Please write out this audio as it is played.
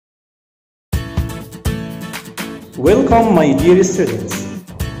Welcome my dear students.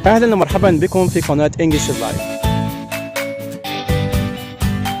 أهلا ومرحبا بكم في قناة English Live.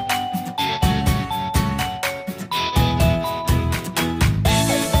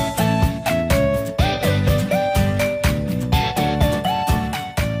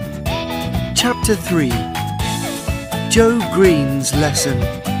 Chapter 3. Joe Green's lesson.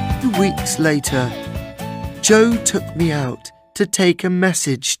 2 weeks later, Joe took me out to take a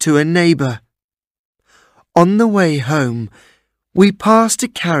message to a neighbour. On the way home, we passed a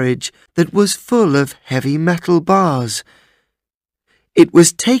carriage that was full of heavy metal bars. It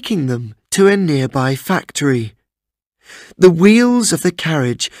was taking them to a nearby factory. The wheels of the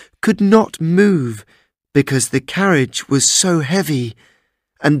carriage could not move because the carriage was so heavy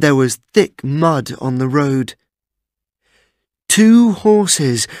and there was thick mud on the road. 2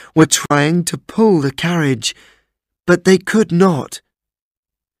 horses were trying to pull the carriage, but they could not.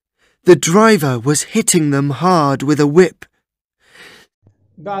 The driver was hitting them hard with a whip.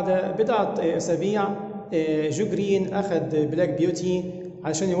 بعد بضعة أسابيع جو جرين أخذ بلاك بيوتي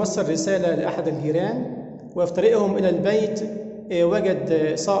علشان يوصل رسالة لأحد الجيران، وفي طريقهم إلى البيت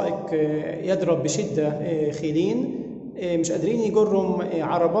وجد سائق يضرب بشدة خيلين مش قادرين يجروا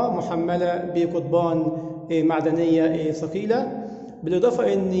عربة محملة بقضبان معدنية ثقيلة،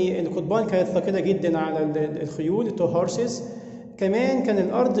 بالإضافة أن القضبان كانت ثقيلة جدا على الخيول 2 horses. كمان كان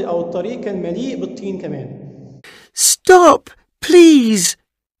الأرض أو الطريق كان مليء بالطين كمان. Stop, please,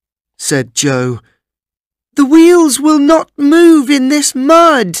 said Joe. The wheels will not move in this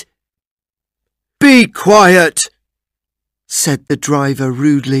mud. Be quiet, said the driver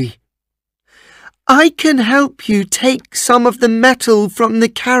rudely. I can help you take some of the metal from the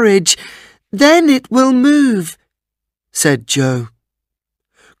carriage, then it will move, said Joe.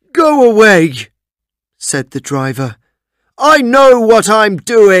 Go away, said the driver. I know what I'm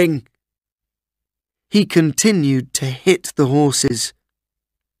doing. He continued to hit the horses.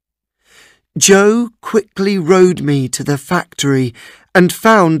 Joe quickly rode me to the factory and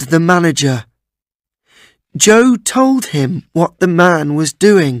found the manager. Joe told him what the man was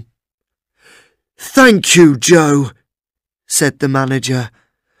doing. Thank you, Joe, said the manager.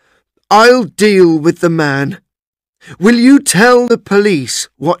 I'll deal with the man. Will you tell the police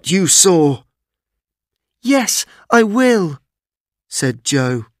what you saw? Yes, I will, said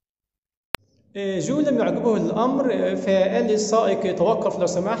Joe. جو لم يعجبه الأمر فقال للسائق توقف لو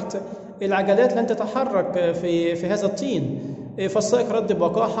سمحت، العجلات لن تتحرك في هذا الطين. فالسائق رد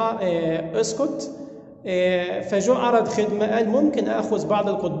بوقاحة اسكت. فجو عرض خدمة، قال ممكن أخذ بعض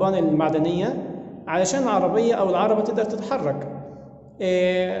القضبان المعدنية علشان العربية أو العربة تقدر تتحرك.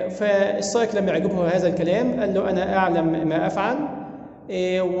 فالسائق لم يعجبه هذا الكلام، قال له أنا أعلم ما أفعل،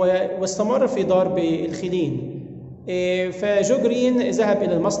 واستمر في ضرب الخيلين. فجو جرين ذهب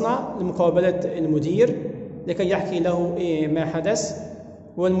إلى المصنع لمقابلة المدير لكي يحكي له ما حدث،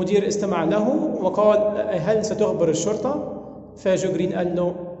 والمدير استمع له وقال هل ستخبر الشرطة؟ فجو جرين قال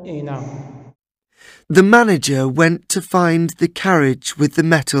له نعم. The manager went to find the carriage with the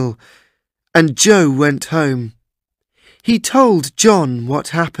metal, and Joe went home. He told John what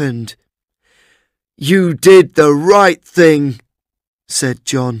happened. You did the right thing, said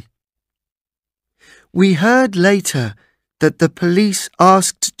John. We heard later that the police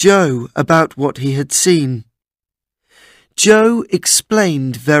asked Joe about what he had seen. Joe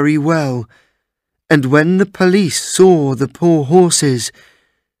explained very well, and when the police saw the poor horses,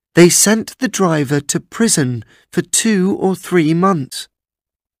 they sent the driver to prison for 2 or 3 months.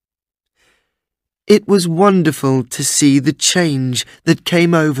 It was wonderful to see the change that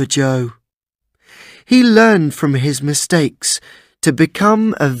came over Joe. He learned from his mistakes to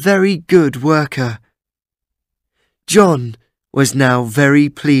become a very good worker. John was now very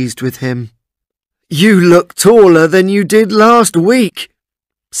pleased with him. You look taller than you did last week,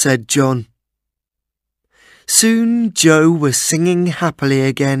 said John. Soon Joe was singing happily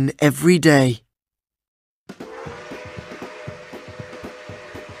again every day.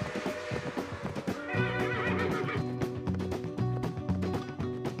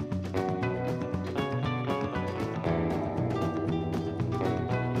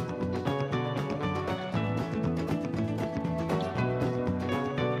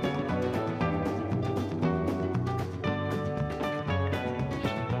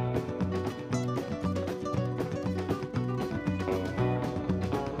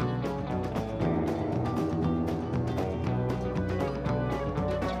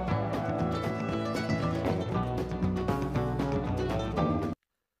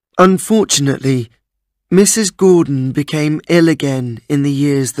 Unfortunately, Mrs. Gordon became ill again in the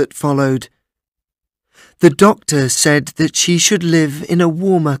years that followed. The doctor said that she should live in a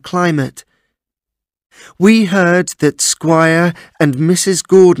warmer climate. we heard that Squire and Mrs.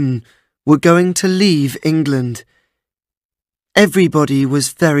 Gordon were going to leave England. Everybody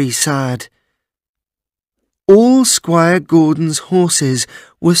was very sad. All Squire Gordon's horses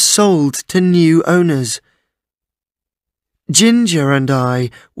were sold to new owners. Ginger and I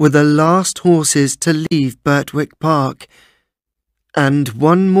were the last horses to leave Birtwick Park, and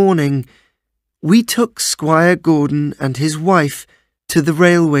one morning we took Squire Gordon and his wife to the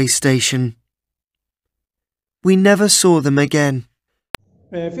railway station. We never saw them again.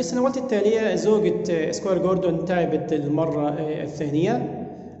 في السنوات التالية زوجة سكوير جوردون تعبت المرة الثانية،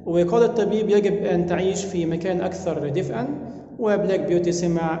 وقال الطبيب يجب أن تعيش في مكان أكثر دفئا، وبلاك بيوتي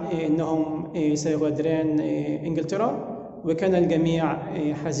سمع أنهم سيغادران إنجلترا، وكان الجميع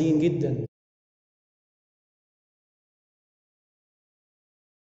حزين جدا.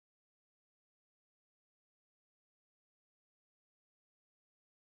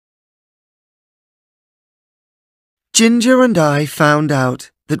 Ginger and I found out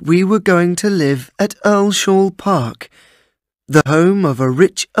that we were going to live at Earlshall Park, the home of a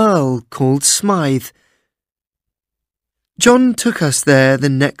rich earl called Smythe. John took us there the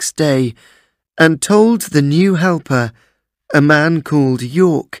next day and told the new helper, a man called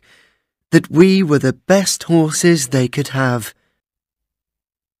York, that we were the best horses they could have.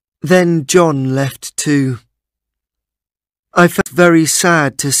 Then John left too. I felt very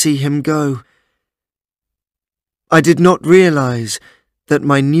sad to see him go. I did not realise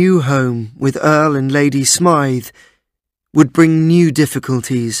that my new home with Earl and Lady Smythe would bring new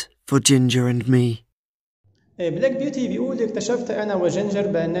difficulties for Ginger and me. بلاك بيوتي بيقول اكتشفت أنا وجينجر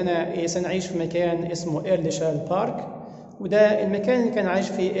بأننا سنعيش في مكان اسمه إيرلشال بارك، وده المكان اللي كان عايش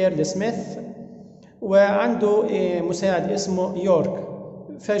فيه إيرل سميث، وعنده مساعد اسمه يورك.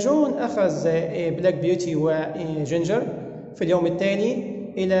 فجون أخذ بلاك بيوتي وجينجر في اليوم التالي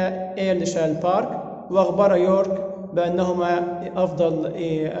إلى إيرلشال بارك، وأخبر يورك بأنهما أفضل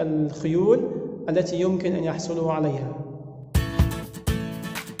الخيول التي يمكن أن يحصلوا عليها.